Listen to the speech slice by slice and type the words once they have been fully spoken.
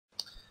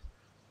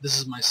This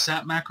is my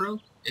sap macro.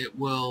 It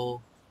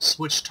will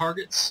switch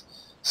targets.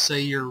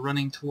 Say you're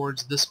running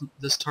towards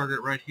this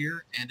target right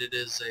here, and it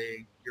is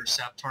your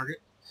sap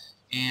target,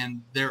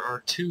 and there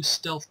are two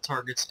stealth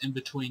targets in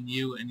between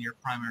you and your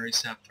primary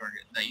sap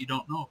target that you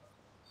don't know about.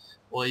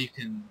 Well, you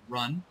can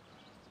run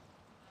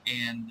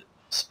and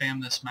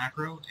spam this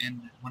macro,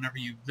 and whenever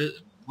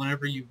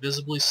you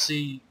visibly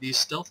see these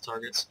stealth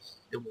targets,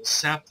 it will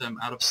sap them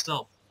out of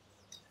stealth,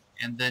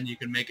 and then you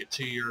can make it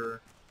to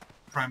your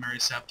primary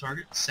sap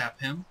target, sap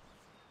him,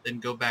 then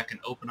go back and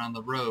open on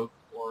the rogue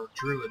or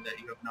druid that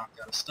you have knocked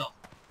out of stealth.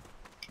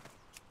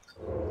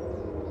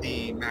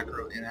 The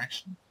macro in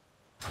action.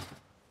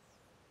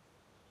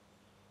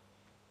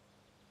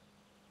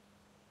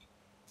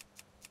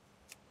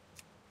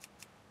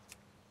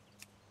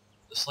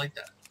 Just like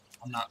that.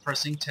 I'm not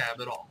pressing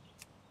tab at all.